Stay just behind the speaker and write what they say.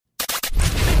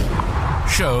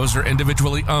shows are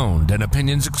individually owned and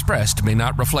opinions expressed may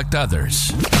not reflect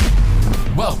others.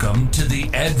 Welcome to the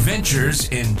Adventures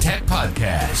in Tech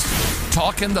podcast,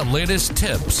 talking the latest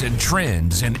tips and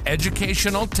trends in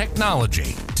educational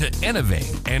technology to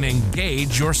innovate and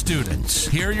engage your students.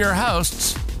 Here are your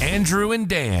hosts, Andrew and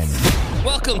Dan.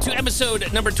 Welcome to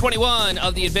episode number 21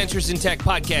 of the Adventures in Tech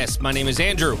podcast. My name is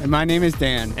Andrew. And my name is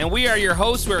Dan. And we are your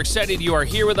hosts. We're excited you are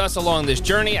here with us along this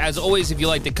journey. As always, if you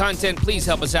like the content, please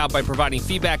help us out by providing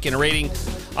feedback and a rating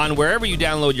on wherever you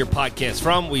download your podcast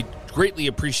from. We greatly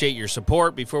appreciate your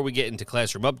support. Before we get into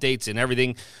classroom updates and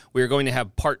everything, we are going to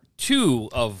have part 2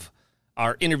 of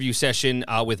our interview session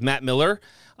with Matt Miller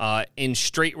in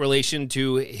straight relation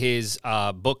to his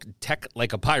book, Tech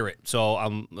Like a Pirate. So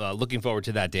I'm looking forward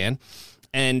to that, Dan.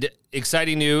 And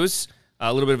exciting news,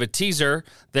 a little bit of a teaser,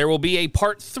 there will be a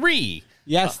part 3.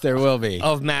 Yes, there will be.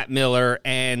 Of Matt Miller,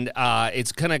 and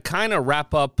it's going to kind of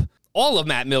wrap up all of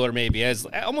Matt Miller maybe, as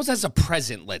almost as a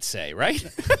present, let's say, right?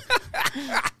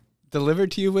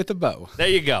 Delivered to you with a bow. There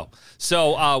you go.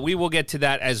 So we will get to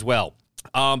that as well.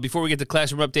 Before we get to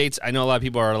classroom updates, I know a lot of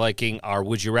people are liking our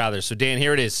Would You Rather. So, Dan,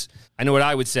 here it is. I know what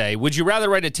I would say. Would you rather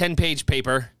write a 10-page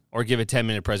paper or give a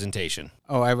 10-minute presentation?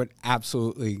 Oh, I would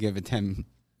absolutely give a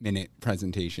 10-minute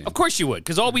presentation. Of course you would,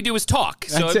 because all we do is talk.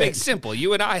 So That's it makes it simple.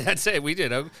 You and I, that's it. We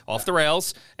did off the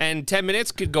rails, and 10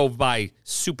 minutes could go by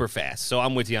super fast. So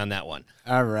I'm with you on that one.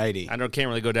 All righty. Can't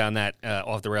really go down that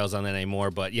off the rails on that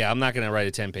anymore. But, yeah, I'm not going to write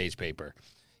a 10-page paper.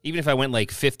 Even if I went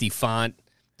like 50 font,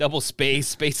 double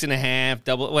space and a half,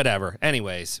 double whatever.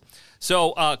 Anyways,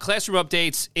 so classroom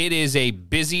updates. It is a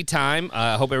busy time.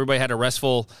 I hope everybody had a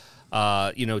restful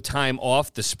time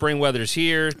off. The spring weather's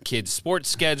here. Kids' sports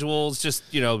schedules. Just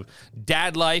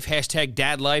dad life. #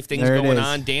 dad life. Things there going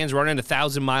on. Dan's running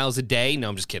 1,000 miles a day. No,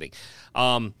 I'm just kidding.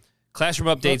 Classroom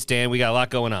updates, Dan. We got a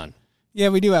lot going on. Yeah,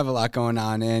 we do have a lot going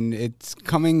on, and it's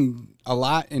coming a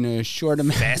lot in a short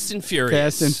amount. Fast and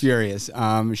furious.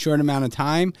 Short amount of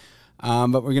time.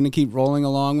 But we're going to keep rolling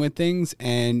along with things,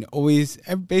 and always,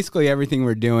 basically everything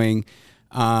we're doing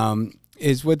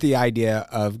is with the idea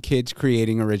of kids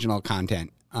creating original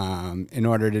content in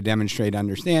order to demonstrate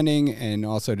understanding and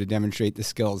also to demonstrate the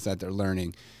skills that they're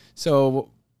learning. So,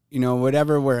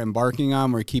 whatever we're embarking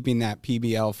on, we're keeping that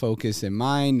PBL focus in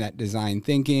mind, that design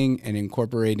thinking, and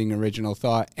incorporating original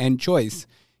thought and choice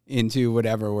into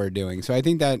whatever we're doing. So I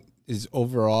think that is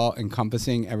overall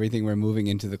encompassing everything we're moving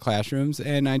into the classrooms,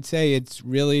 and I'd say it's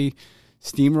really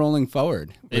steamrolling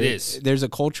forward. It is. There's a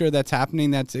culture that's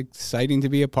happening that's exciting to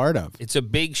be a part of. It's a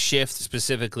big shift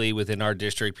specifically within our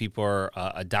district. People are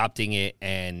adopting it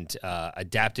and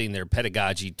adapting their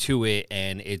pedagogy to it,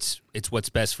 and it's what's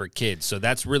best for kids. So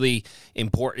that's really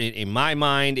important in my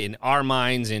mind, in our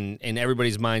minds, in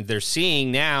everybody's minds. They're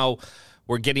seeing now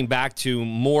we're getting back to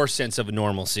more sense of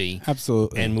normalcy.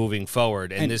 Absolutely. And moving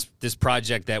forward. And this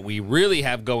project that we really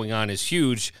have going on is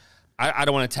huge. I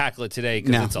don't want to tackle it today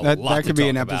because it's a lot to talk about. That could be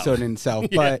an episode in itself.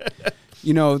 But,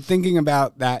 thinking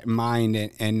about that in mind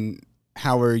and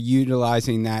how we're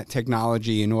utilizing that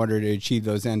technology in order to achieve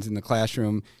those ends in the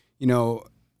classroom,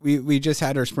 we just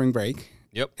had our spring break.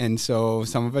 Yep. And so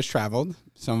some of us traveled.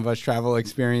 Some of us travel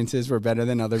experiences were better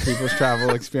than other people's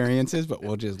travel experiences, but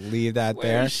we'll just leave that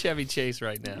there. Where's Chevy Chase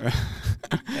right now?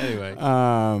 Anyway.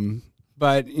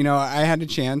 But, I had a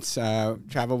chance,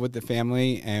 travel with the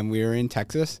family, and we were in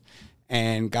Texas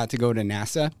and got to go to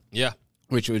NASA. Yeah.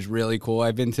 Which was really cool.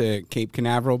 I've been to Cape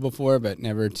Canaveral before, but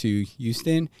never to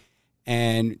Houston,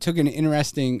 and took an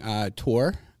interesting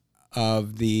tour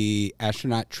of the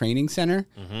astronaut training center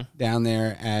down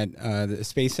there at the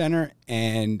Space Center.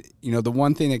 And, the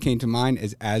one thing that came to mind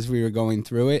is as we were going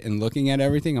through it and looking at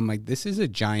everything, I'm like, this is a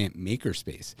giant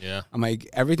makerspace. Yeah. I'm like,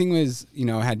 everything was,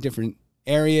 had different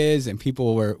areas, and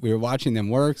we were watching them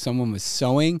work. Someone was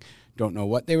sewing. Don't know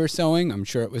what they were sewing. I'm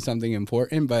sure it was something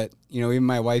important, but, even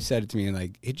my wife said it to me,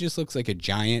 like, it just looks like a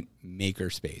giant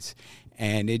makerspace.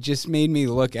 And it just made me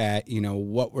look at,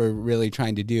 what we're really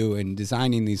trying to do in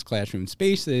designing these classroom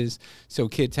spaces so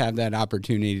kids have that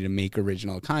opportunity to make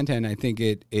original content. I think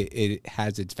it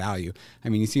has its value. I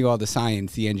mean, you see all the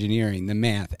science, the engineering, the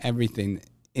math, everything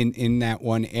in that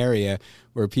one area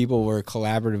where people were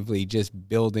collaboratively just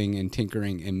building and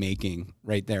tinkering and making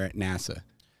right there at NASA.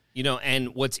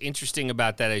 And what's interesting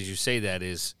about that, as you say that,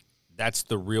 is that's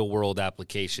the real world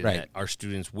application that our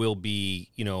students will be,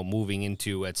 moving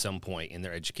into at some point in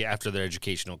their after their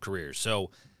educational careers. So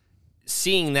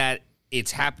seeing that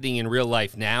it's happening in real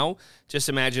life now, just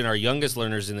imagine our youngest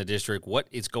learners in the district, what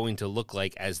it's going to look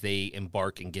like as they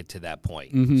embark and get to that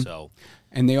point.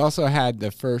 And they also had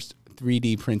the first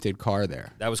 3D printed car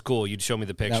there. That was cool. You'd show me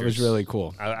the pictures. That was really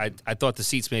cool. I thought the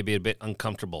seats may be a bit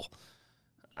uncomfortable.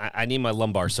 I need my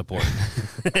lumbar support.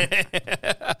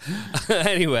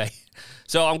 Anyway,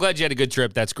 so I'm glad you had a good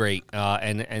trip. That's great.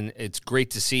 And it's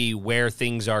great to see where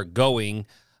things are going,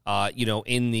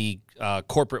 in the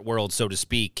corporate world, so to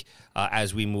speak,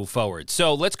 as we move forward.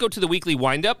 So let's go to the weekly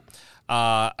windup.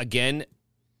 Again,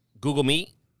 Google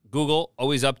Meet. Google,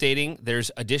 always updating.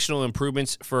 There's additional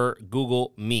improvements for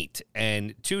Google Meet.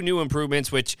 And 2 new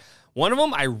improvements, which one of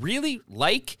them I really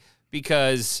like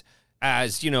because,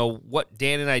 as you know, what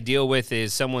Dan and I deal with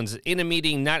is someone's in a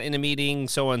meeting, not in a meeting,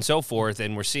 so on and so forth.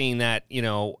 And we're seeing that,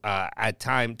 at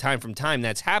time from time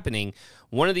that's happening.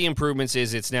 One of the improvements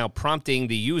is it's now prompting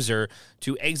the user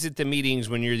to exit the meetings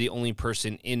when you're the only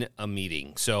person in a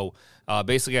meeting. So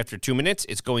basically after 2 minutes,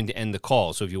 it's going to end the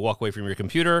call. So if you walk away from your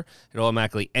computer, it'll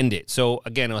automatically end it. So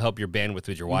again, it'll help your bandwidth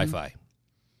with your Wi-Fi.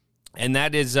 And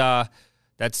that is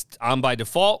that's on by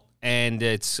default, and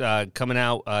it's coming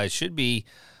out. It should be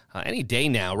any day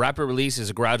now. Rapid release is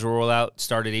a gradual rollout,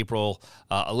 started April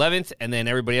 11th, and then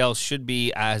everybody else should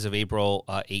be as of April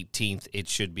 18th. It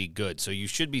should be good. So you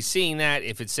should be seeing that.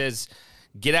 If it says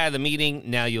get out of the meeting,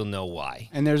 now you'll know why.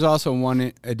 And there's also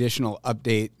one additional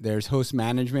update. There's host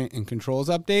management and controls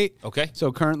update. Okay.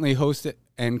 So currently host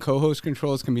and co-host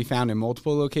controls can be found in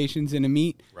multiple locations in a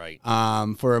Meet. Right.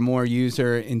 For a more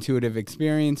user-intuitive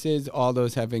experiences, all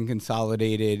those have been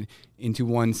consolidated into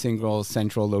one single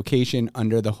central location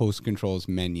under the host controls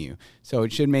menu. So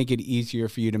it should make it easier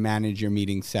for you to manage your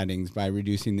meeting settings by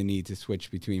reducing the need to switch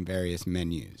between various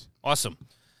menus. Awesome.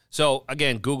 So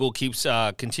again, Google keeps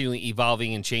continually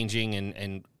evolving and changing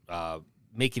and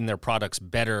making their products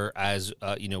better as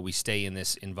we stay in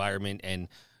this environment. And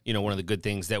one of the good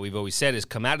things that we've always said is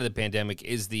come out of the pandemic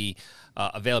is the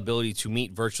availability to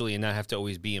meet virtually and not have to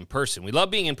always be in person. We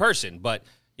love being in person, but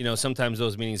sometimes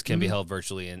those meetings can be held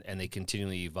virtually, and they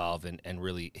continually evolve and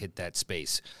really hit that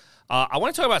space. I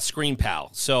want to talk about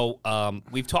ScreenPal. So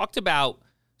we've talked about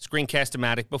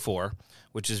Screencast-O-Matic before,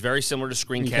 which is very similar to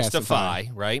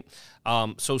Screencast-O-Fi, right?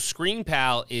 So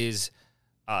ScreenPal is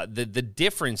the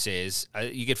difference is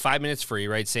you get 5 minutes free,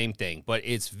 right? Same thing, but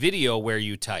it's video where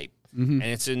you type. And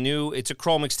it's a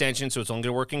Chrome extension, so it's only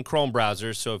going to work in Chrome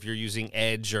browsers. So if you're using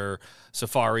Edge or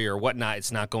Safari or whatnot,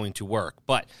 it's not going to work.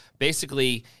 But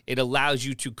basically, it allows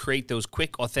you to create those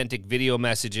quick, authentic video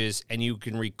messages, and you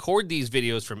can record these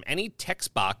videos from any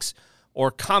text box or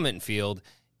comment field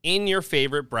in your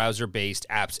favorite browser-based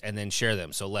apps and then share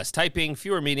them. So less typing,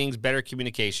 fewer meetings, better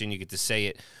communication. You get to say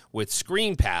it with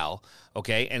ScreenPal,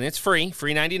 okay? And it's free,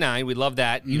 free 99. We love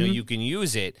that. You can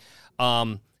use it.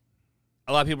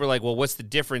 A lot of people are like, well, what's the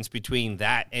difference between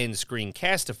that and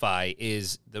Screencast-O-Fi?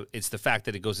 It's the fact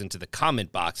that it goes into the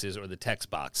comment boxes or the text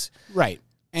box. Right.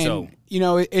 And,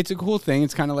 it's a cool thing.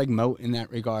 It's kind of like Moat in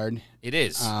that regard. It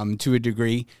is. To a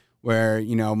degree where,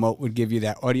 Moat would give you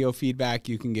that audio feedback.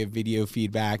 You can give video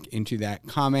feedback into that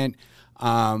comment.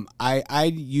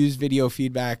 I use video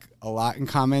feedback a lot in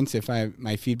comments if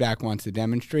my feedback wants to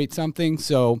demonstrate something.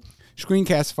 So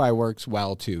Screencast-O-Fi works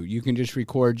well, too. You can just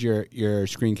record your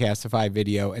Screencast-O-Fi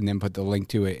video and then put the link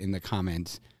to it in the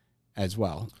comments as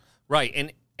well. Right,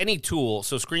 and any tool,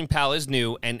 so ScreenPal is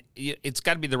new, and it's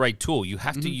got to be the right tool. You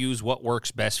have to use what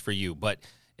works best for you. But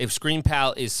if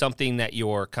ScreenPal is something that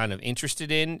you're kind of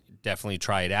interested in, definitely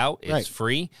try it out. It's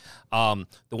free. The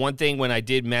one thing when I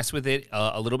did mess with it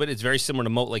a little bit, it's very similar to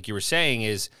Moat, like you were saying,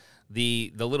 is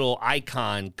the little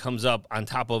icon comes up on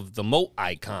top of the Moat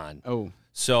icon. Oh.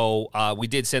 So we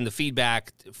did send the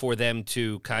feedback for them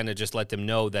to kind of just let them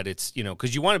know that it's,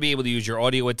 because you want to be able to use your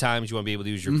audio at times, you want to be able to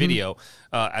use your video,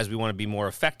 as we want to be more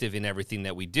effective in everything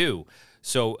that we do.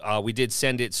 So we did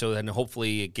send it, so then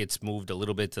hopefully it gets moved a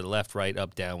little bit to the left, right,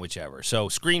 up, down, whichever. So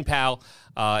ScreenPal,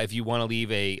 if you want to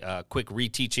leave a quick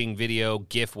reteaching video,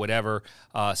 GIF, whatever,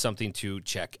 something to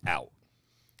check out.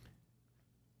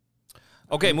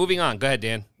 Okay, moving on. Go ahead,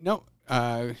 Dan. No.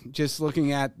 Just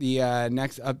looking at the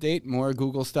next update, more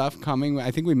Google stuff coming. I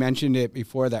think we mentioned it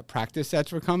before that practice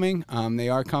sets were coming. They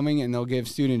are coming, and they'll give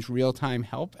students real-time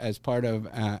help as part of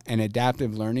an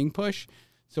adaptive learning push.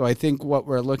 So I think what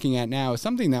we're looking at now is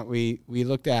something that we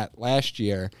looked at last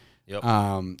year. Yep.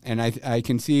 And I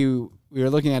can see we were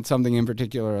looking at something in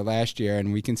particular last year,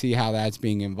 and we can see how that's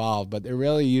being involved. But they're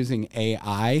really using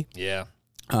AI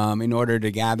in order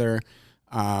to gather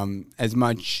as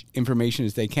much information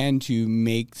as they can to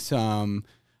make some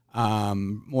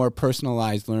more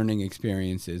personalized learning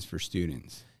experiences for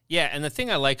students. Yeah, and the thing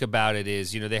I like about it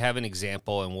is, they have an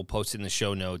example, and we'll post it in the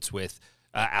show notes with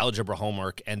algebra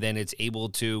homework, and then it's able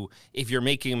to, if you're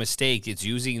making a mistake, it's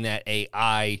using that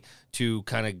AI to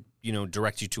kind of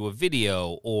direct you to a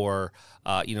video or,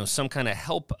 some kind of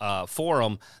help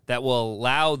forum that will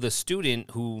allow the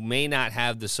student who may not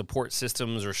have the support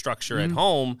systems or structure at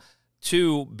home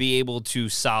to be able to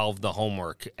solve the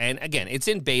homework. And again, it's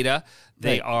in beta.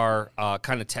 They are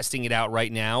kind of testing it out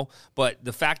right now. But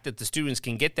the fact that the students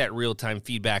can get that real-time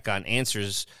feedback on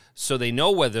answers so they know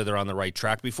whether they're on the right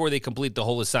track before they complete the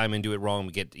whole assignment, do it wrong,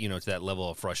 and get, to that level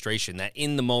of frustration, that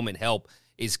in-the-moment help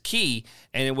is key,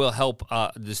 and it will help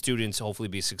the students hopefully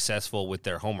be successful with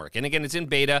their homework. And again, it's in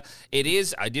beta.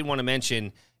 I did want to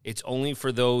mention, it's only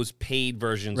for those paid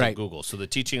versions of Google. So the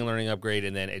Teaching and Learning Upgrade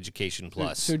and then Education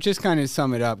Plus. So just kind of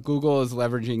sum it up, Google is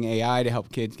leveraging AI to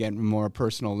help kids get more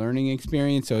personal learning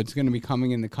experience. So it's going to be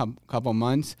coming in the couple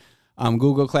months.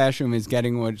 Google Classroom is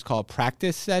getting what's called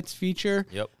practice sets feature.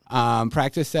 Yep.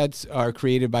 Practice sets are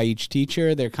created by each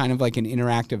teacher. They're kind of like an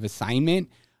interactive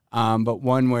assignment, but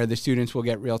one where the students will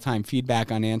get real-time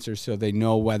feedback on answers so they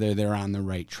know whether they're on the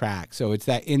right track. So it's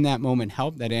that in that moment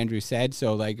help that Andrew said.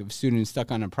 So like if a student is stuck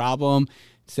on a problem,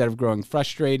 instead of growing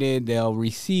frustrated, they'll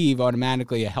receive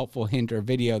automatically a helpful hint or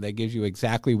video that gives you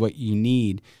exactly what you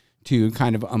need to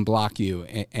kind of unblock you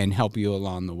and help you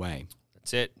along the way.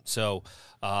 That's it. So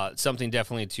something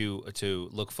definitely to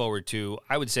look forward to.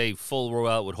 I would say full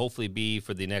rollout would hopefully be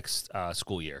for the next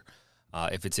school year.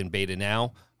 If it's in beta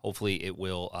now, hopefully it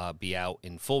will be out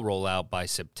in full rollout by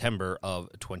September of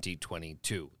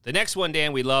 2022. The next one,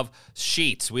 Dan, we love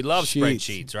Sheets. We love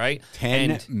spreadsheets, right?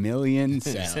 10 million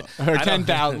cells. Or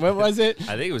 10,000. What was it?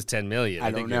 I think it was 10 million. I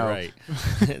don't know. You're right.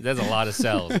 That's a lot of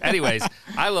cells. Anyways,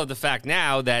 I love the fact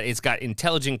now that it's got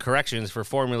intelligent corrections for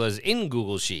formulas in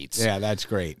Google Sheets. Yeah, that's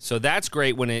great. So that's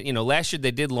great when last year they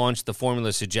did launch the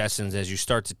formula suggestions as you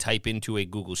start to type into a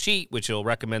Google Sheet, which will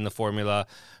recommend the formula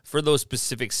for those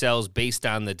specific cells based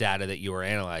on the data that you are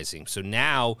analyzing. So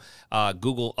now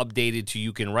Google updated to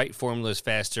you can write formulas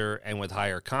faster and with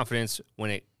higher confidence when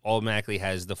it automatically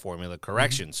has the formula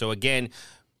correction. So again,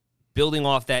 building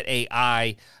off that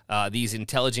AI, these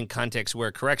intelligent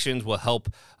context-aware corrections will help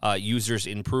users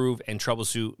improve and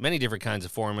troubleshoot many different kinds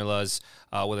of formulas,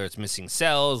 whether it's missing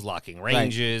cells, locking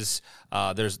ranges.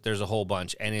 There's a whole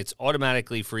bunch, and it's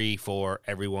automatically free for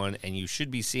everyone, and you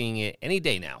should be seeing it any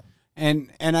day now.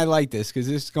 And I like this because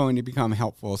this is going to become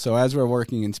helpful. So as we're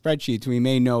working in spreadsheets, we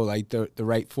may know like the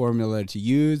right formula to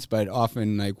use, but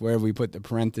often like where we put the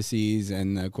parentheses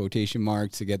and the quotation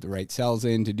marks to get the right cells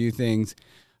in to do things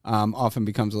often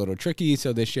becomes a little tricky.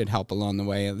 So this should help along the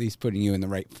way, at least putting you in the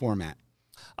right format.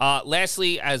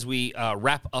 Lastly, as we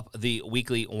wrap up the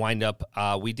weekly windup,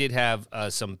 we did have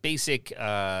some basic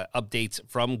updates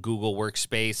from Google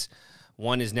Workspace.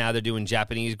 One is now they're doing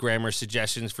Japanese grammar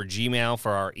suggestions for Gmail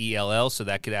for our ELL, so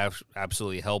that could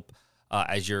absolutely help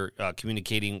as you're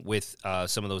communicating with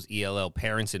some of those ELL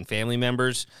parents and family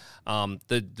members.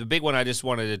 The big one I just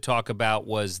wanted to talk about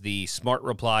was the Smart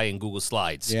Reply in Google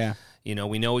Slides. Yeah.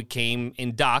 We know it came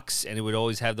in Docs, and it would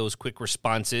always have those quick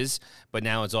responses, but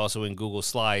now it's also in Google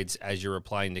Slides as you're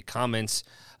replying to comments.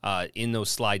 In those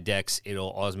slide decks,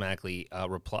 it'll automatically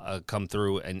come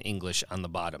through in English on the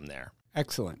bottom there.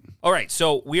 Excellent. All right,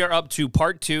 so we are up to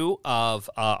part 2 of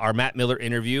our Matt Miller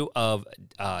interview of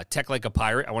Tech Like a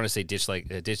Pirate. I want to say ditch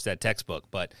that textbook,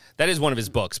 but that is one of his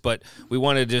books. But we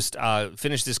want to just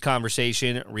finish this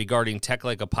conversation regarding Tech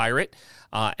Like a Pirate.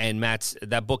 And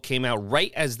that book came out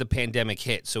right as the pandemic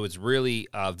hit, so it's really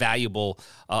valuable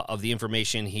of the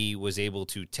information he was able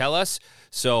to tell us.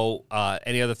 So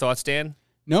any other thoughts, Dan?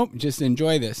 Nope, just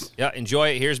enjoy this. Yeah,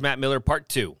 enjoy it. Here's Matt Miller, part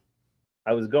 2.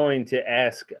 I was going to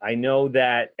ask, I know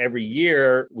that every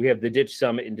year we have the Ditch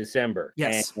Summit in December.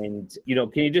 Yes. And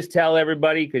can you just tell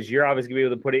everybody, because you're obviously going to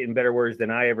be able to put it in better words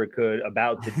than I ever could,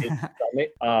 about the Ditch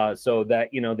Summit, so that,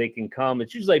 they can come.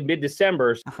 It's usually like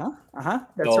mid-December.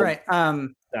 That's right.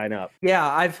 Sign up.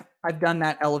 Yeah, I've done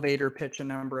that elevator pitch a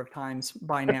number of times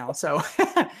by now. So,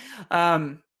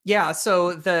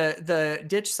 so the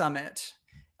Ditch Summit,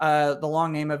 the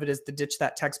long name of it is the Ditch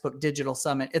That Textbook Digital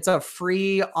Summit. It's a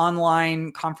free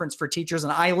online conference for teachers,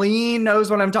 and Eileen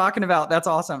knows what I'm talking about. That's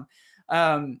awesome.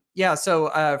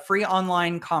 Free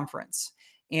online conference.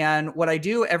 And what I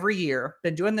do every year,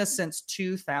 been doing this since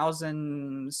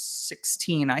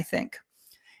 2016, I think.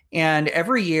 And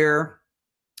every year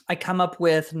I come up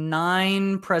with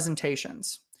 9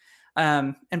 presentations.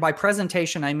 And by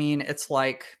presentation, I mean, it's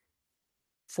like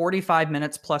 45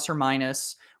 minutes plus or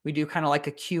minus. We do kind of like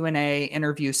a Q&A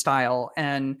interview style.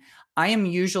 And I am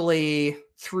usually,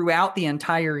 throughout the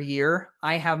entire year,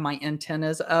 I have my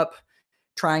antennas up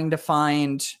trying to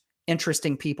find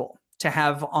interesting people to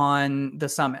have on the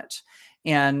summit.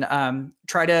 and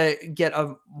try to get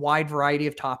a wide variety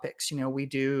of topics. We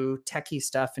do techie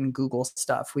stuff and Google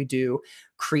stuff. We do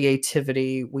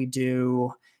creativity. We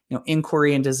do,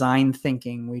 inquiry and design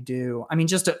thinking. We do,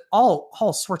 just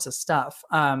all sorts of stuff.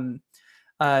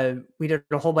 We did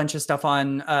a whole bunch of stuff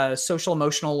on social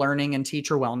emotional learning and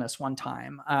teacher wellness one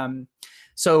time.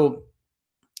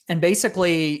 And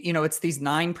basically, it's these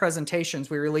 9 presentations.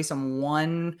 We release them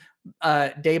one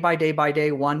day by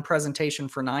day, one presentation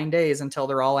for 9 days until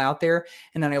they're all out there.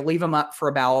 And then I leave them up for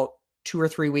about 2 or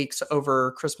 3 weeks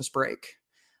over Christmas break.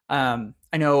 I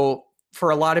know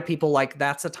for a lot of people, like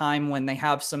that's a time when they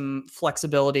have some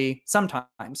flexibility.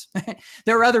 Sometimes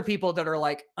there are other people that are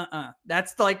like,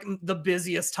 that's like the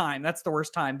busiest time. That's the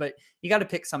worst time, but you got to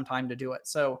pick some time to do it.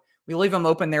 So we leave them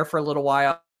open there for a little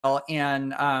while,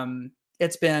 and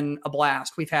it's been a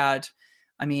blast. We've had,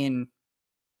 I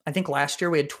think last year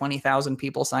we had 20,000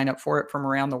 people sign up for it from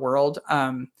around the world.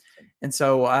 And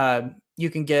so you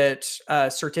can get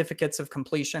certificates of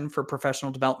completion for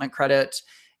professional development credit.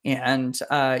 And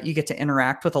you get to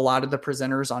interact with a lot of the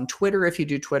presenters on Twitter if you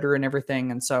do Twitter and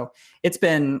everything. And so it's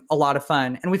been a lot of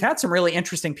fun. And we've had some really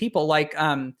interesting people like,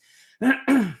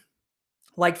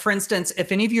 like for instance,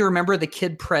 if any of you remember the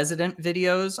Kid President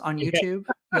videos on YouTube,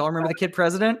 y'all remember the Kid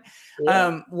President?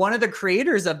 Yeah. One of the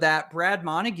creators of that, Brad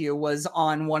Montague, was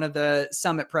on one of the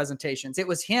summit presentations. It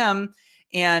was him,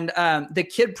 and the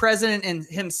Kid President and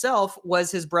himself was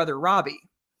his brother, Robbie.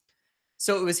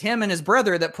 So it was him and his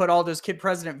brother that put all those Kid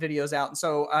President videos out. And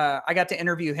so I got to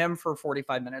interview him for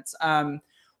 45 minutes.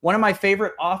 One of my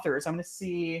favorite authors, I'm going to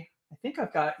see, I think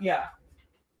I've got, yeah.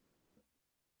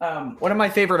 One of my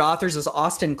favorite authors is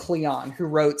Austin Kleon, who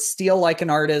wrote Steal Like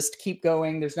an Artist, Keep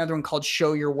Going. There's another one called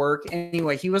Show Your Work.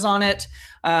 Anyway, he was on it.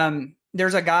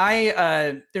 There's a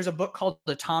guy, there's a book called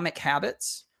Atomic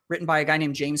Habits written by a guy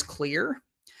named James Clear.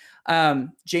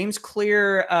 James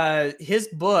Clear, his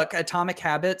book, Atomic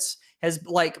Habits, has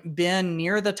been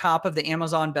near the top of the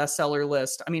Amazon bestseller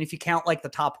list. If you count the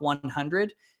top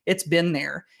 100, it's been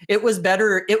there. It was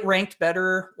better. It ranked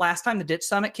better last time the Ditch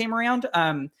Summit came around.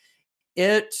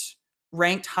 It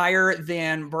ranked higher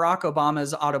than Barack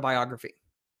Obama's autobiography,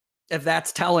 if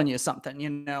that's telling you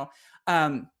something.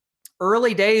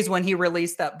 Early days when he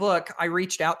released that book, I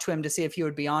reached out to him to see if he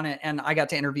would be on it, and I got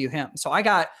to interview him. So I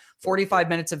got 45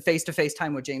 minutes of face-to-face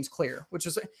time with James Clear, which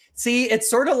is, it's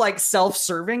sort of like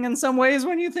self-serving in some ways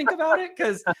when you think about it,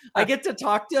 because I get to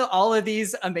talk to all of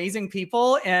these amazing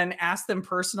people and ask them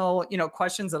personal,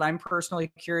 questions that I'm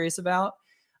personally curious about,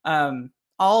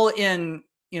 all in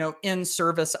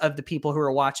service of the people who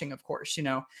are watching, of course.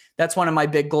 That's one of my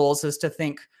big goals, is to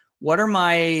think, what are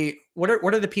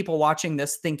the people watching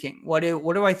this thinking? What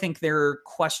do I think their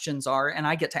questions are? And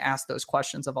I get to ask those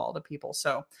questions of all the people.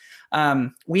 So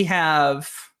we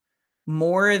have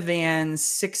more than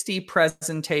 60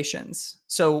 presentations.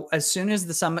 So as soon as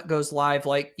the summit goes live,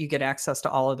 you get access to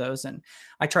all of those. And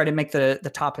I try to make the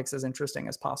topics as interesting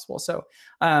as possible. So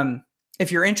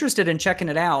if you're interested in checking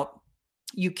it out,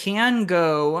 you can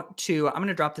go to, I'm going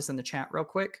to drop this in the chat real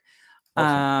quick.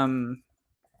 Awesome.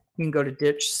 You can go to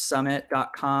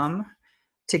ditchsummit.com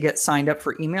to get signed up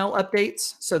for email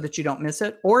updates so that you don't miss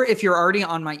it. Or if you're already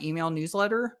on my email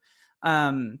newsletter,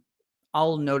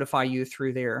 I'll notify you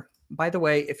through there. By the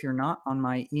way, if you're not on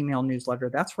my email newsletter,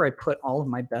 that's where I put all of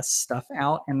my best stuff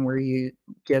out and where you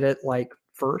get it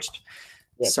first.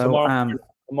 Yeah, so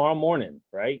tomorrow morning,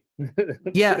 right?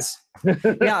 Yes.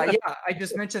 Yeah. I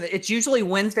just mentioned that it's usually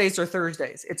Wednesdays or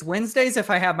Thursdays. It's Wednesdays if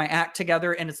I have my act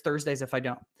together, and it's Thursdays if I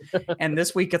don't. And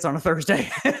this week it's on a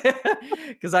Thursday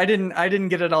because I didn't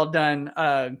get it all done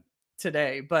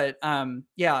today. But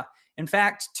yeah, in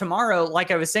fact, tomorrow, like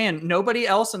I was saying, nobody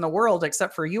else in the world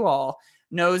except for you all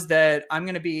knows that I'm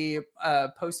going to be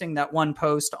posting that one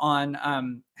post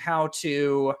on how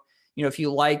to, if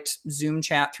you liked Zoom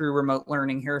chat through remote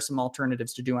learning, here are some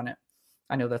alternatives to doing it.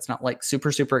 I know that's not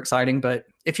super, super exciting, but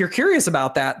if you're curious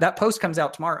about that post comes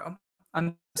out tomorrow.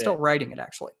 I'm still writing it,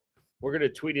 actually. We're going to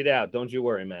tweet it out. Don't you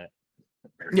worry, Matt.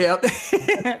 Yep.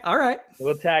 All right.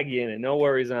 We'll tag you in it. No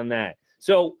worries on that.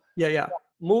 So yeah.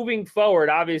 Moving forward,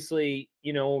 obviously,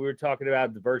 when we were talking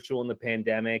about the virtual and the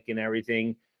pandemic and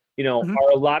everything,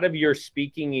 are a lot of your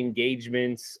speaking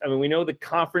engagements, we know the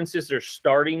conferences are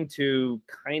starting to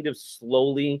kind of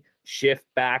slowly shift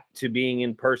back to being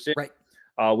in person. Right.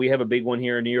 We have a big one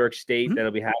here in New York State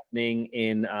that'll be happening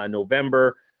in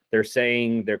November. They're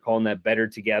calling that Better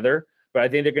Together. But I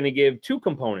think they're going to give 2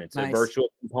 components, a virtual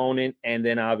component and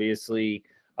then obviously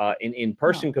an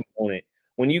in-person component.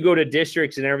 When you go to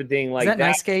districts and everything like that.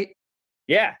 Is that NiceGate?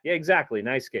 Yeah, exactly.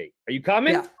 NiceGate. Are you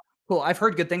coming? Yeah. Cool. I've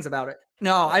heard good things about it.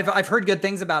 No, I've heard good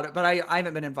things about it, but I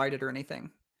haven't been invited or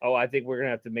anything. Oh, I think we're gonna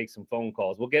have to make some phone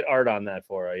calls. We'll get Art on that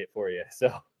for you.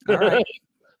 So, all right.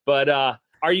 But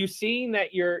are you seeing that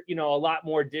a lot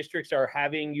more districts are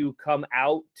having you come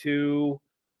out to,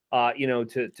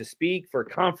 to speak for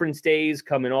conference days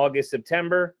come in August,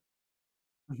 September?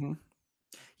 Mm-hmm.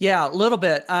 Yeah, a little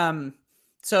bit.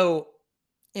 So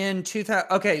in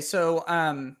 2000, okay, so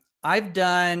I've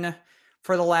done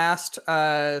for the last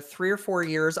 3 or 4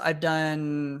 years, I've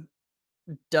done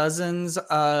dozens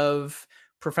of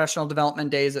professional development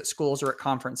days at schools or at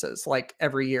conferences, like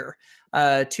every year.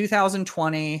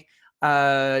 2020,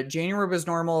 January was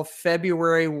normal.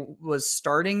 February was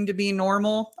starting to be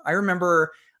normal. I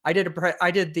remember I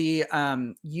did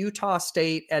the Utah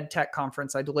State Ed Tech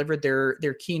Conference. I delivered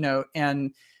their keynote,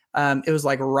 and it was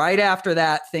like right after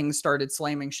that things started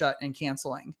slamming shut and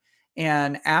canceling.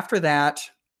 And after that,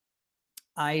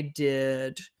 I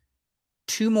did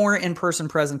 2 more in-person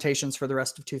presentations for the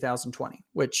rest of 2020,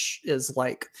 which is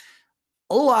like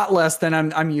a lot less than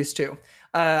I'm used to.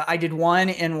 I did one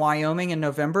in Wyoming in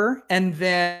November. And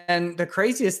then the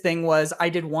craziest thing was I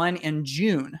did one in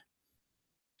June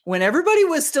when everybody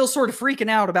was still sort of freaking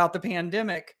out about the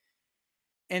pandemic.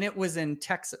 And it was in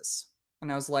Texas.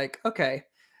 And I was like, okay,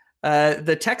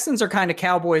 the Texans are kind of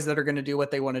cowboys that are going to do what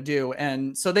they want to do.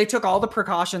 And so they took all the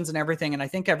precautions and everything. And I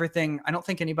don't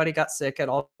think anybody got sick. It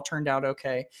all turned out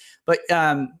okay. But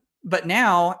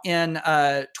now in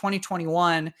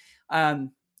 2021,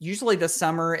 usually the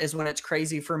summer is when it's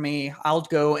crazy for me. I'll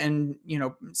go and,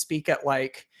 speak at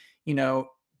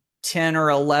 10 or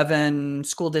 11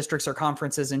 school districts or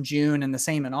conferences in June and the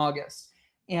same in August.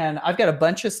 And I've got a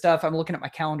bunch of stuff. I'm looking at my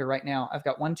calendar right now. I've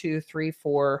got 1, 2, 3,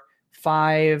 4,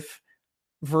 5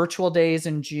 virtual days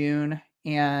in June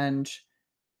and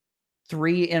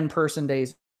 3 in-person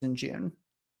days in June.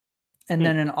 And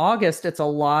then in August, it's a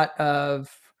lot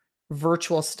of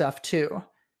virtual stuff too.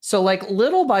 So like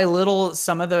little by little,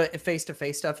 some of the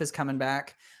face-to-face stuff is coming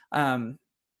back.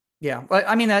 Yeah, but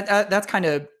I mean, that's kind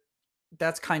of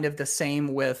the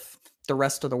same with the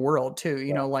rest of the world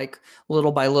too. Like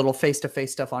little by little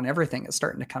face-to-face stuff on everything is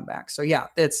starting to come back. So yeah,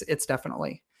 it's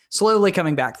definitely slowly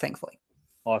coming back, thankfully.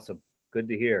 Awesome. Good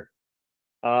to hear.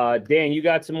 Dan, you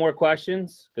got some more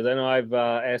questions? Because I know I've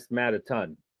asked Matt a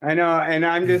ton. I know, and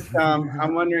I'm just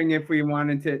I'm wondering if we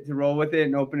wanted to roll with it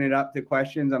and open it up to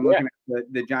questions. I'm looking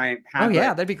at the giant Padlet. Oh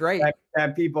yeah, that'd be great.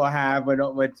 That people have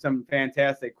with some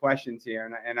fantastic questions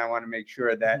here, and I want to make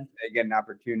sure that they get an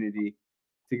opportunity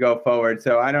to go forward.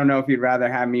 So I don't know if you'd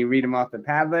rather have me read them off the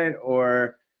Padlet,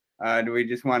 or do we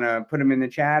just want to put them in the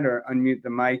chat or unmute the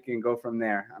mic and go from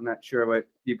there? I'm not sure what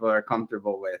people are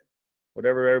comfortable with.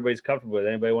 Whatever everybody's comfortable with.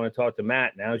 Anybody want to talk to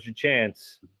Matt? Now's your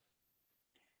chance.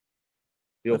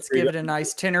 Let's give it a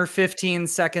nice 10 or 15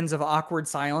 seconds of awkward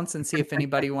silence and see if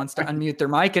anybody wants to unmute their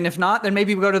mic. And if not, then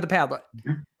maybe we go to the Padlet.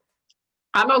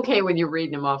 I'm okay with you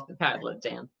reading them off the Padlet,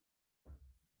 Dan.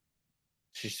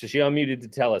 She unmuted to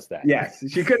tell us that. Yes,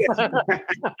 she could have.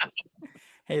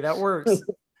 Hey, that works.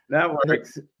 That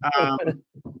works.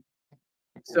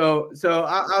 So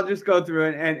I'll just go through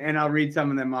it and I'll read some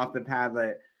of them off the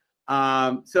Padlet.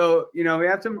 So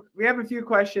we have a few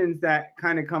questions that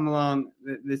kind of come along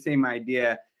the same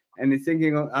idea, and it's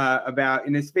thinking about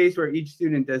in a space where each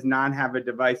student does not have a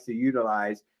device to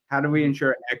utilize, how do we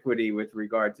ensure equity with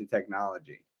regard to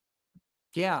technology?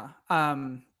 Yeah,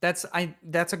 that's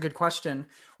a good question.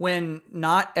 When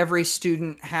not every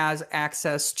student has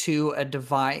access to a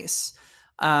device,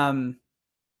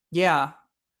 yeah,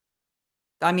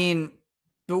 I mean,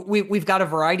 we've got a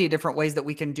variety of different ways that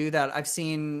we can do that. I've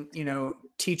seen,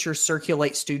 teachers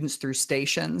circulate students through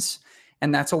stations,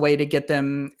 and that's a way to get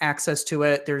them access to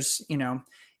it. There's,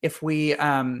 if we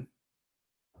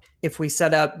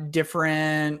set up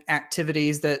different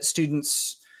activities that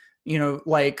students,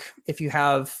 like if you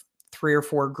have 3 or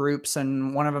 4 groups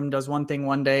and one of them does one thing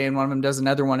one day and one of them does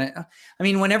another one. I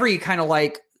mean, whenever you kind of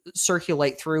like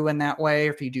circulate through in that way,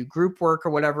 or if you do group work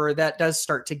or whatever, that does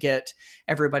start to get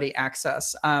everybody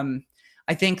access.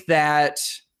 I think that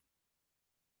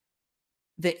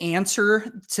the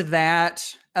answer to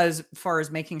that, as far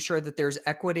as making sure that there's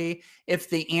equity, if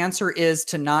the answer is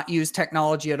to not use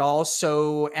technology at all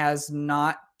so as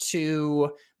not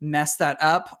to mess that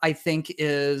up, I think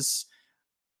is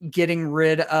getting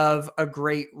rid of a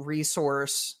great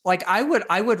resource. Like I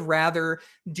would rather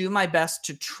do my best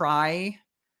to try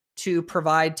to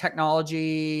provide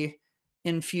technology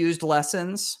infused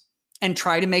lessons and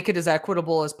try to make it as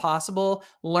equitable as possible,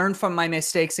 learn from my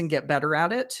mistakes and get better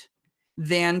at it,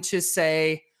 than to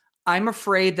say, I'm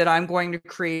afraid that I'm going to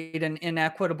create an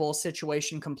inequitable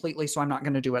situation completely, so I'm not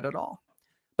going to do it at all.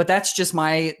 But that's just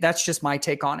my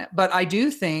take on it. But I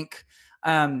do think,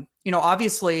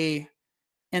 obviously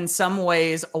in some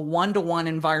ways a one-to-one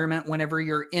environment whenever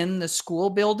you're in the school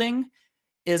building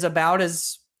is about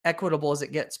as equitable as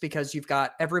it gets, because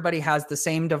everybody has the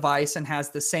same device and has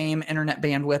the same internet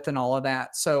bandwidth and all of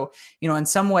that. So, in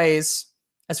some ways,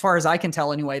 as far as I can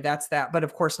tell anyway, that's that. But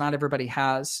of course, not everybody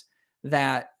has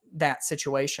that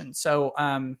situation. So,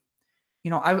 I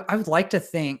would like to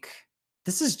think,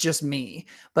 this is just me,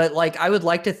 but like, I would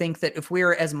like to think that if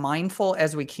we're as mindful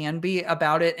as we can be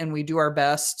about it and we do our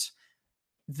best,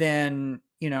 then,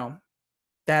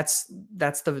 that's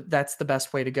the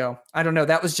best way to go. I don't know.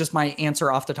 That was just my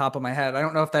answer off the top of my head. I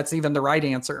don't know if that's even the right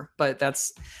answer, but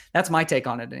that's my take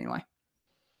on it anyway.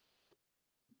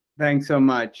 Thanks so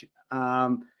much.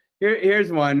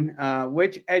 Here's one.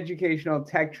 Which educational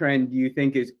tech trend do you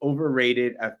think is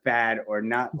overrated, a fad, or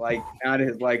not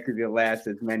as likely to last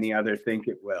as many others think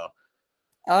it will?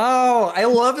 Oh, I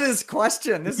love this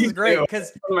question. This is great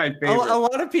because a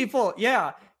lot of people,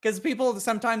 because people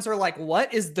sometimes are like,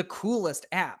 what is the coolest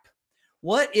app?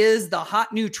 What is the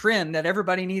hot new trend that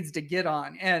everybody needs to get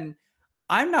on? And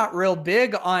I'm not real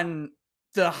big on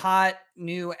the hot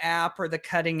new app or the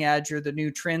cutting edge or the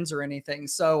new trends or anything.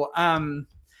 So I'll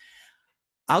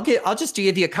just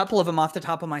give you a couple of them off the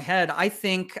top of my head. I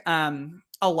think a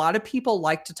lot of people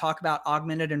like to talk about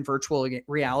augmented and virtual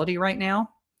reality right now.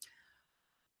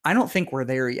 I don't think we're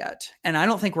there yet. And I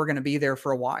don't think we're going to be there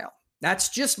for a while. That's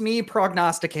just me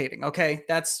prognosticating. Okay.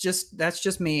 That's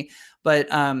just me.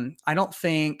 But I don't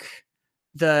think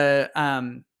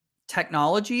the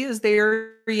technology is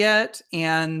there yet.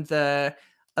 And the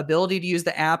ability to use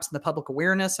the apps and the public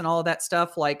awareness and all of that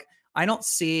stuff. Like, I don't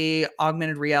see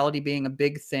augmented reality being a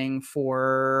big thing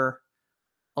for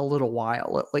a little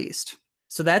while, at least.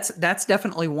 So that's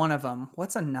definitely one of them.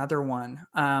 What's another one?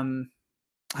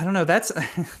 I don't know. That's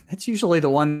usually the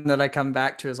one that I come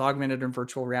back to, is augmented and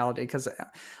virtual reality, because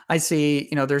I see,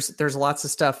 there's lots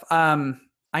of stuff.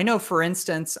 I know, for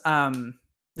instance,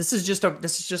 this is just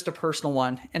a personal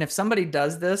one. And if somebody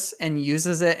does this and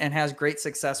uses it and has great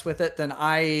success with it, then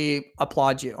I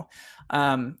applaud you.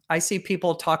 I see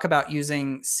people talk about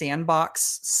using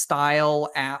sandbox style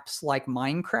apps like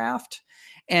Minecraft.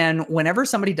 And whenever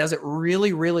somebody does it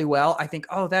really, really well, I think,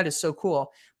 oh, that is so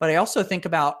cool. But I also think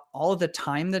about all of the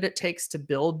time that it takes to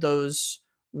build those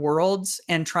worlds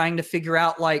and trying to figure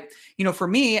out, like, for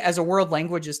me as a world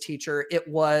languages teacher, it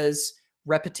was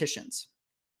repetitions.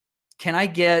 Can I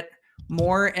get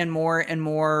more and more and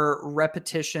more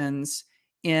repetitions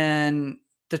in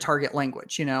the target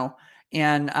language,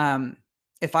 And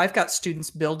if I've got students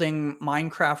building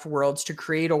Minecraft worlds to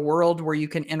create a world where you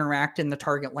can interact in the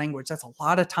target language, that's a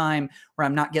lot of time where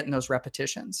I'm not getting those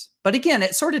repetitions. But again,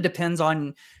 it sort of depends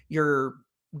on your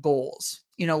goals,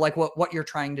 like what you're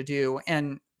trying to do.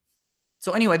 And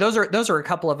so anyway, those are a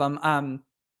couple of them.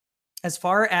 As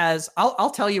far as I'll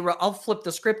tell you, I'll flip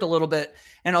the script a little bit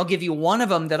and I'll give you one of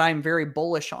them that I'm very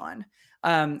bullish on.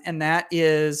 And that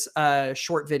is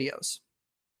short videos.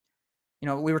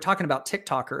 We were talking about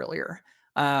TikTok earlier.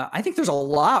 I think there's a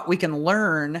lot we can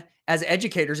learn as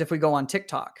educators if we go on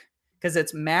TikTok, because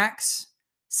it's max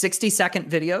 60-second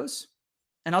videos.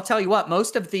 And I'll tell you what,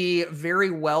 most of the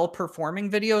very well performing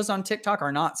videos on TikTok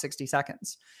are not 60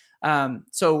 seconds.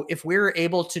 So if we're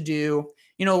able to do,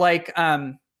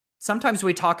 sometimes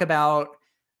we talk about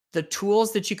the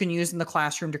tools that you can use in the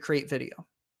classroom to create video,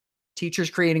 teachers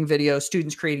creating video,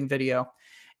 students creating video.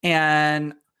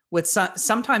 And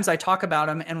sometimes I talk about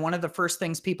them, and one of the first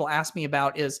things people ask me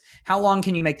about is, how long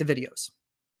can you make the videos?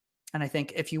 And I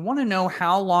think if you want to know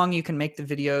how long you can make the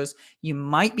videos, you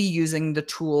might be using the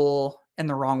tool in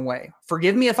the wrong way.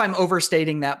 Forgive me if I'm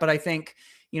overstating that, but I think,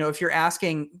 if you're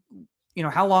asking,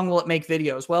 how long will it make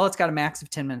videos? Well, it's got a max of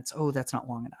 10 minutes. Oh, that's not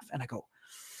long enough. And I go,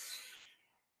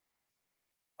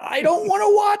 I don't want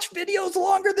to watch videos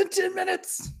longer than 10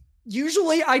 minutes.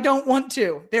 Usually I don't want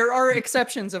to. There are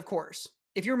exceptions, of course.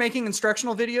 If you're making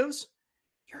instructional videos,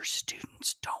 your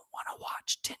students don't want to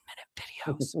watch 10-minute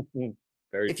videos.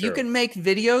 If you can make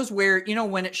videos where,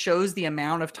 when it shows the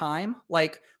amount of time,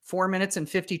 like 4 minutes and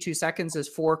 52 seconds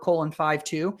is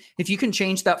 4:52. If you can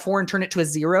change that 4 and turn it to a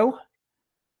 0,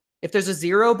 if there's a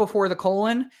 0 before the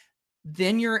colon,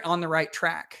 then you're on the right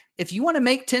track. If you want to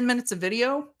make 10 minutes of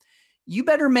video, you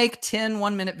better make 10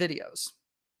 1-minute videos.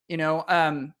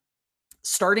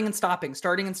 Starting and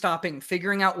stopping,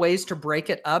 figuring out ways to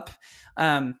break it up.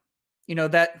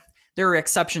 That there are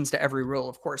exceptions to every rule,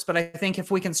 of course. But I think if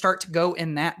we can start to go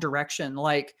in that direction,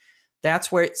 like,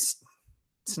 that's where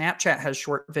Snapchat has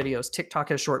short videos, TikTok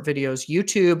has short videos,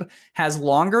 YouTube has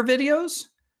longer videos,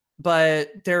 but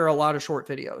there are a lot of short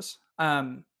videos.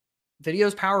 Video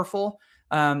is powerful.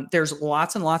 There's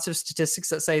lots and lots of statistics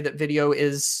that say that video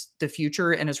is the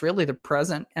future and is really the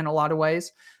present in a lot of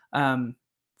ways.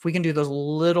 If we can do those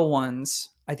little ones,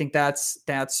 I think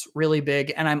that's really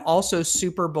big. And I'm also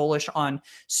super bullish on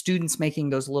students making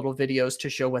those little videos to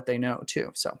show what they know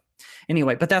too. So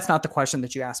anyway, but that's not the question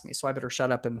that you asked me. So I better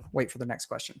shut up and wait for the next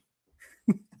question.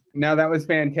 No, that was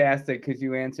fantastic because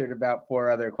you answered about 4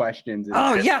 other questions.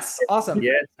 Oh, yes. Awesome.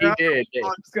 Yes, he did.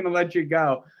 I'm just going to let you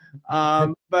go.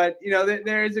 But,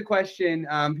 there is a question.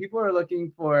 People are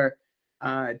looking for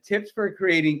tips for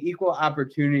creating equal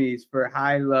opportunities for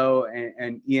high, low,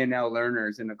 and ENL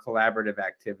learners in a collaborative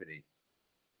activity.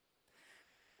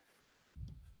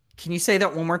 Can you say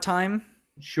that one more time?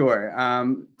 Sure.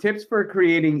 Tips for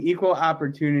creating equal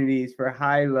opportunities for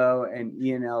high, low, and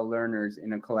ENL learners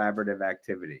in a collaborative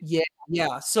activity.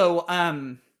 Yeah. So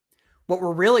what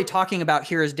we're really talking about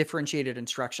here is differentiated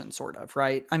instruction, sort of,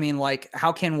 right? I mean, like,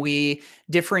 how can we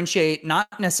differentiate not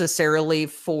necessarily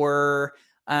for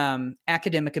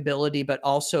academic ability, but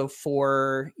also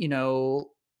for,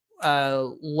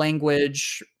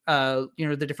 language,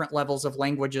 the different levels of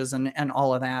languages and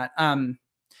all of that.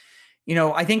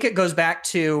 I think it goes back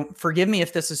to, forgive me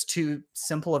if this is too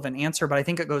simple of an answer, but I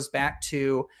think it goes back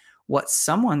to what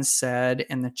someone said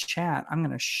in the chat. I'm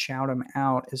going to shout them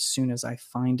out as soon as I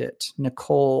find it.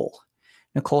 Nicole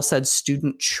said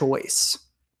student choice.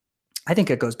 I think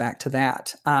it goes back to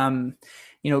that.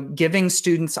 Giving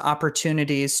students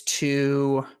opportunities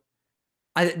to,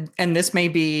 and this may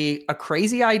be a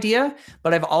crazy idea,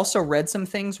 but I've also read some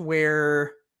things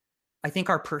where I think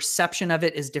our perception of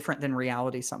it is different than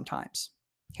reality sometimes.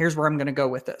 Here's where I'm going to go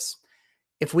with this.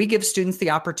 If we give students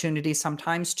the opportunity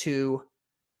sometimes to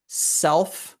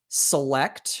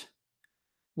self-select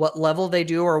what level they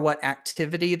do or what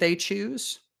activity they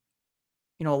choose,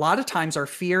 a lot of times our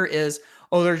fear is,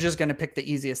 oh, they're just going to pick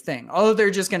the easiest thing. Oh, they're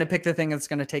just going to pick the thing that's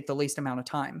going to take the least amount of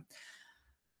time.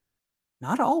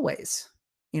 Not always.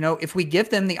 If we give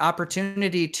them the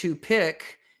opportunity to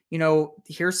pick,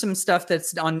 here's some stuff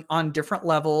that's on different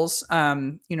levels.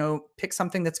 Pick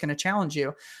something that's going to challenge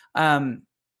you.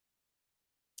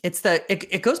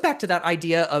 It goes back to that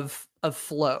idea of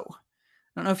flow. I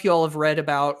don't know if you all have read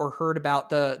about or heard about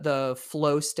the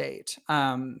flow state.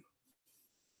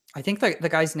 I think the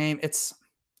guy's name, it's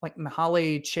like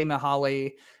Mihaly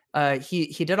Csikszentmihalyi.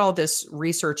 He did all this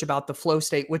research about the flow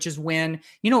state, which is when,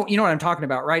 you know what I'm talking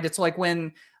about, right? It's like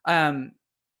when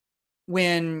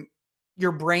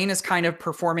your brain is kind of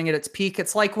performing at its peak.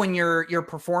 It's like when you're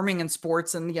performing in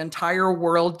sports and the entire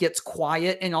world gets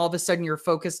quiet and all of a sudden you're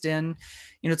focused in.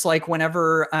 It's like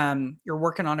whenever you're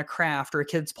working on a craft or a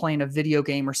kid's playing a video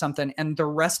game or something and the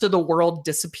rest of the world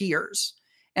disappears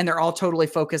and they're all totally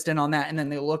focused in on that. And then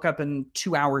they look up and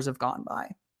 2 hours have gone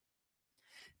by.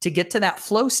 To get to that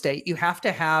flow state, you have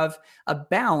to have a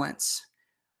balance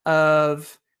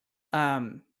of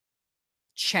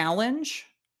challenge.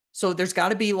 So there's got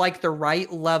to be like the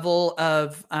right level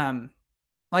of,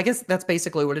 I guess that's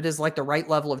basically what it is, like the right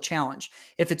level of challenge.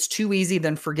 If it's too easy,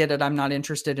 then forget it. I'm not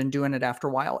interested in doing it after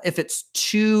a while. If it's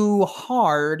too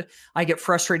hard, I get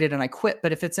frustrated and I quit.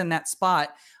 But if it's in that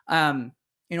spot,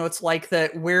 it's like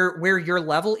where your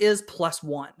level is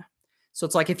 +1. So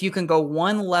it's like if you can go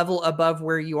one level above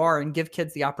where you are and give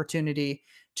kids the opportunity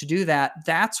to do that,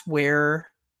 that's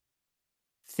where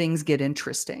things get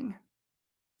interesting.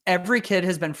 Every kid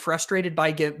has been frustrated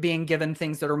by being given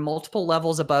things that are multiple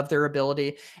levels above their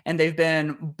ability, and they've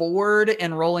been bored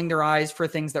and rolling their eyes for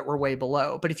things that were way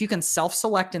below. But if you can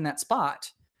self-select in that spot,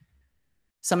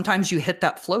 sometimes you hit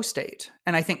that flow state.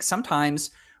 And I think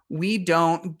sometimes we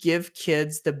don't give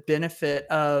kids the benefit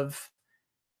of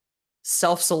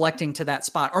self-selecting to that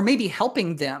spot, or maybe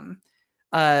helping them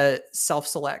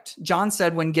self-select. John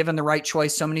said when given the right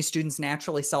choice, so many students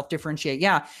naturally self-differentiate.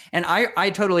 Yeah. And I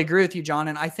totally agree with you, John.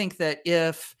 And I think that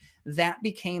if that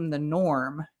became the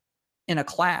norm in a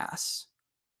class,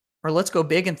 or let's go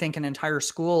big and think an entire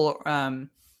school,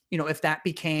 if that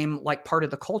became like part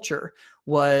of the culture,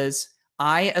 was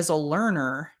I, as a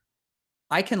learner,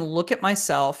 I can look at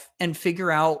myself and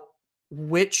figure out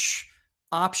which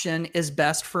option is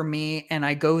best for me, and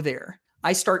I go there.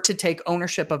 I start to take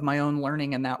ownership of my own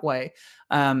learning in that way.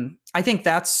 I think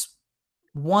that's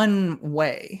one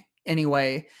way,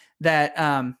 anyway, that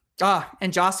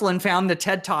and Jocelyn found the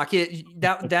TED Talk.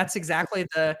 That's exactly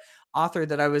the author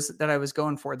that I was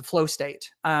going for, the flow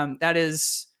state. That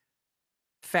is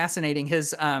fascinating.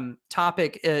 His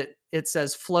topic, it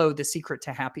says flow, the secret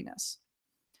to happiness.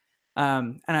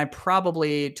 And I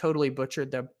probably totally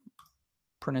butchered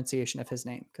pronunciation of his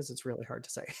name because it's really hard to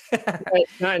say.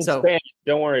 It's not in Spanish.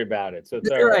 Don't worry about it. So it's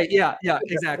all right. Yeah,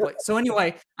 exactly. So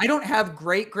anyway, I don't have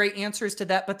great answers to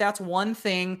that, but that's one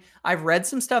thing I've read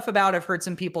some stuff about. I've heard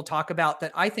some people talk about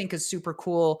that I think is super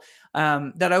cool,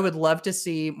 that I would love to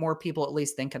see more people at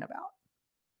least thinking about.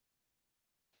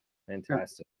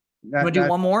 Fantastic. We'll do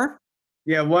one more?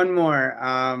 Yeah, one more.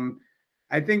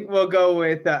 I think we'll go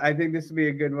with, I think this would be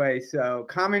a good way. So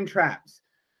common traps.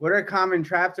 What are common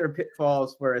traps or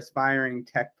pitfalls for aspiring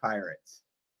tech pirates?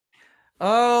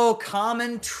 Oh,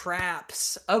 common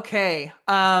traps. Okay.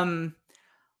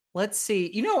 Let's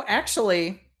see.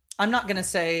 Actually, I'm not going to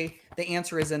say the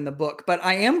answer is in the book, but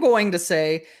I am going to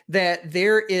say that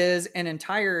there is an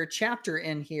entire chapter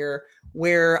in here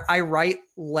where I write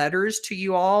letters to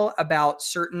you all about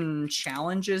certain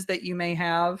challenges that you may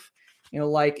have.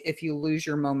 Like if you lose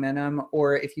your momentum,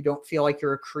 or if you don't feel like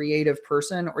you're a creative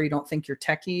person, or you don't think you're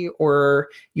techie, or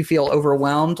you feel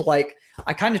overwhelmed. Like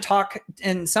I kind of talk,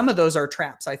 and some of those are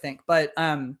traps, I think. But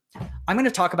I'm going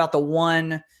to talk about the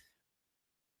one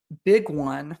big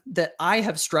one that I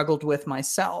have struggled with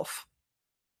myself.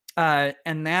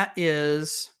 And that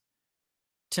is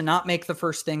to not make the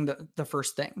first thing the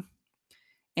first thing.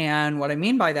 And what I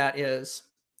mean by that is,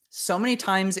 so many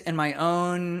times in my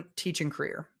own teaching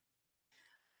career,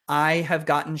 I have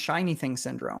gotten shiny thing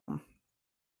syndrome.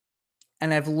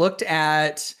 And I've looked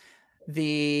at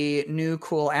the new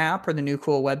cool app or the new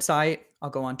cool website. I'll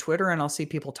go on Twitter and I'll see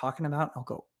people talking about it. I'll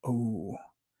go, oh,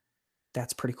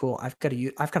 that's pretty cool. I've got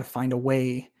to find a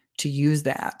way to use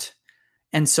that.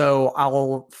 And so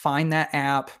I'll find that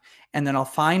app, and then I'll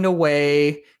find a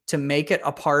way to make it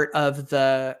a part of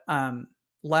the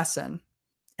lesson.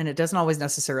 And it doesn't always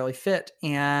necessarily fit.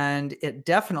 And it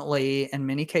definitely, in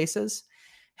many cases,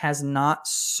 has not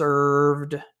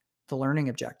served the learning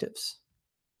objectives.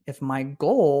 If my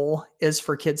goal is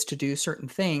for kids to do certain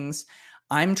things,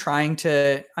 I'm trying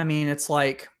to, it's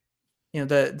like,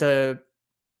 the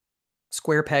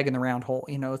square peg in the round hole,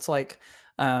 it's like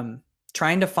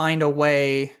trying to find a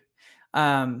way.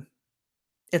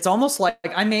 It's almost like,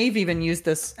 I may have even used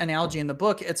this analogy in the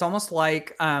book. It's almost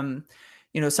like,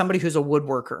 somebody who's a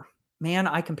woodworker. Man,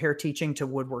 I compare teaching to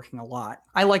woodworking a lot.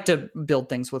 I like to build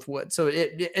things with wood. So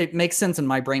it makes sense in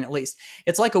my brain, at least.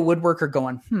 It's like a woodworker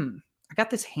going, I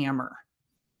got this hammer.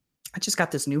 I just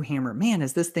got this new hammer. Man,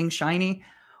 is this thing shiny?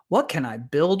 What can I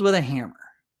build with a hammer?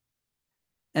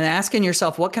 And asking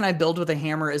yourself, what can I build with a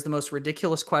hammer, is the most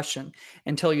ridiculous question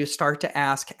until you start to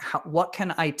ask, what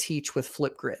can I teach with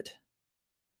Flipgrid?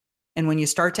 And when you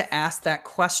start to ask that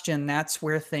question, that's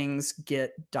where things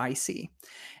get dicey.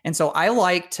 And so I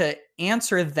like to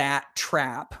answer that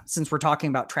trap, since we're talking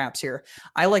about traps here.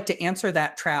 I like to answer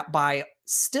that trap by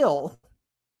still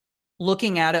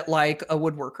looking at it like a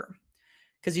woodworker.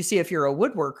 Because you see, if you're a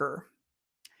woodworker,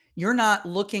 you're not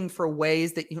looking for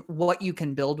ways that what you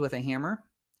can build with a hammer.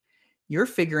 You're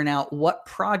figuring out what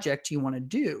project you want to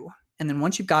do. And then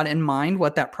once you've got in mind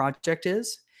what that project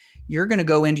is, you're going to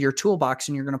go into your toolbox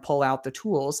and you're going to pull out the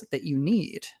tools that you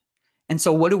need. And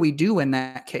so what do we do in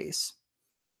that case?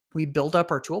 We build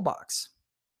up our toolbox.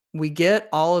 We get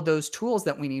all of those tools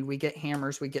that we need. We get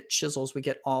hammers, we get chisels, we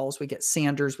get awls, we get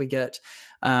sanders, we get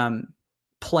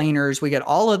planers, we get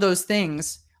all of those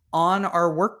things on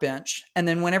our workbench. And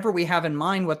then whenever we have in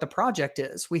mind what the project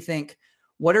is, we think,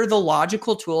 what are the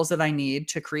logical tools that I need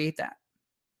to create that?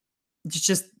 It's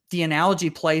just, the analogy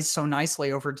plays so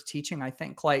nicely over to teaching, I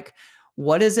think. Like,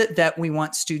 what is it that we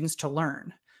want students to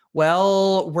learn?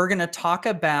 Well, we're going to talk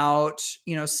about,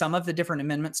 some of the different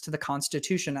amendments to the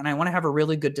Constitution, and I want to have a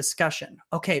really good discussion.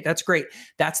 Okay, that's great.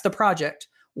 That's the project.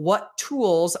 What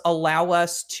tools allow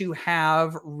us to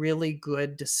have really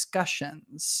good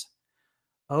discussions?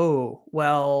 Oh,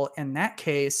 well, in that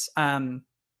case,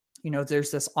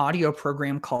 there's this audio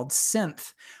program called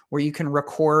Synth, where you can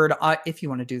record, if you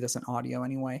want to do this in audio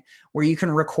anyway, where you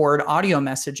can record audio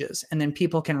messages, and then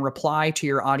people can reply to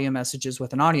your audio messages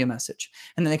with an audio message.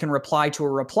 And then they can reply to a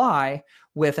reply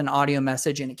with an audio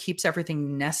message, and it keeps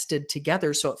everything nested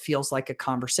together so it feels like a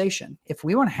conversation. If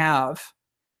we want to have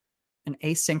an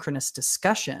asynchronous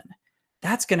discussion,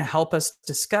 that's going to help us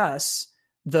discuss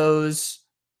those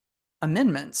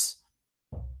amendments.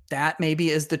 That maybe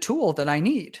is the tool that I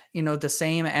need, the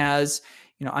same as,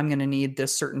 I'm going to need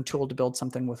this certain tool to build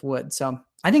something with wood. So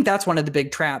I think that's one of the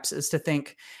big traps, is to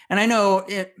think, and I know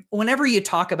whenever you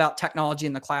talk about technology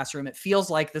in the classroom, it feels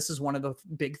like this is one of the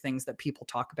big things that people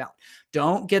talk about.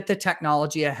 Don't get the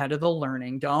technology ahead of the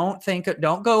learning. Don't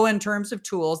go in terms of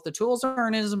tools. The tools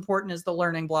aren't as important as the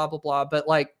learning, blah, blah, blah. But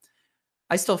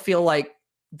I still feel like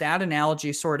that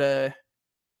analogy sort of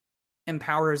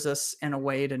empowers us in a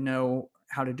way to know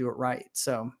how to do it right.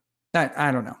 So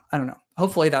I don't know.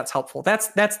 Hopefully that's helpful.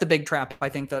 That's the big trap I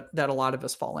think that a lot of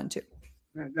us fall into.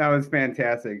 That was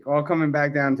fantastic. All coming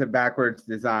back down to backwards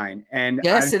design. And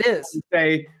yes, it is.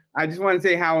 I just want to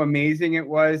say how amazing it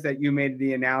was that you made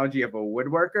the analogy of a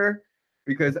woodworker,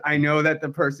 because I know that the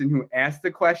person who asked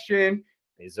the question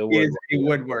is a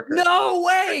woodworker. No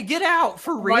way. Get out.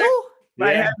 For real?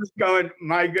 My head was going,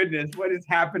 my goodness, what is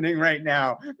happening right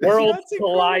now? World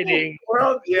colliding.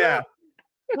 Yeah.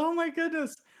 Oh my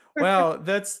goodness. Wow,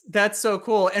 that's so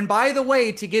cool. And by the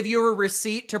way, to give you a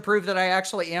receipt to prove that I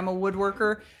actually am a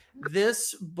woodworker,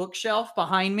 this bookshelf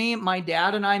behind me, my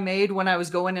dad and I made when I was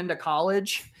going into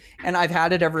college, and I've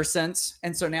had it ever since.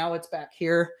 And so now it's back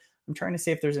here. I'm trying to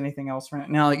see if there's anything else right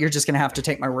now. You're just going to have to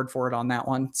take my word for it on that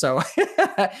one. So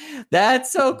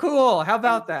that's so cool. How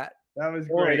about that? That was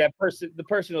great. The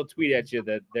person will tweet at you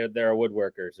that they're a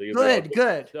woodworker. So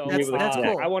good. So that's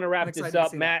cool. I want to wrap this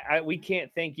up, Matt. We can't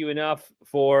thank you enough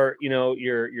for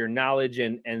your knowledge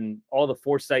and all the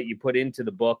foresight you put into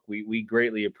the book. We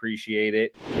greatly appreciate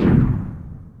it.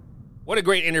 What a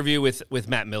great interview with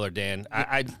Matt Miller, Dan.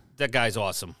 That guy's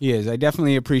awesome. He is. I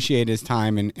definitely appreciate his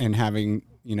time and having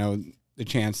the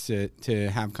chance to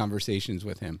have conversations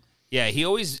with him. Yeah, he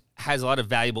always has a lot of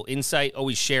valuable insight,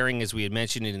 always sharing, as we had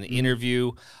mentioned in the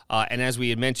interview. And as we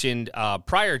had mentioned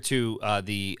prior to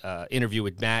the interview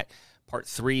with Matt, part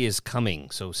 3 is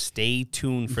coming. So stay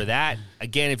tuned for that.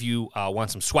 Again, if you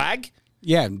want some swag,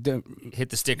 hit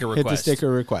the sticker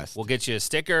request. We'll get you a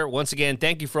sticker. Once again,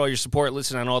 thank you for all your support.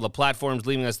 Listen on all the platforms,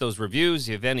 leaving us those reviews. If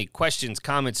you have any questions,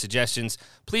 comments, suggestions,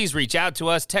 please reach out to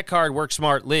us. Tech hard, work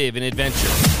smart, live in adventure.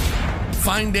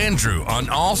 Find Andrew on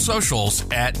all socials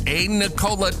at A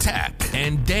Nicola Tech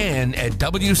and Dan at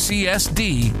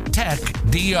WCSD Tech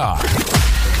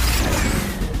DR.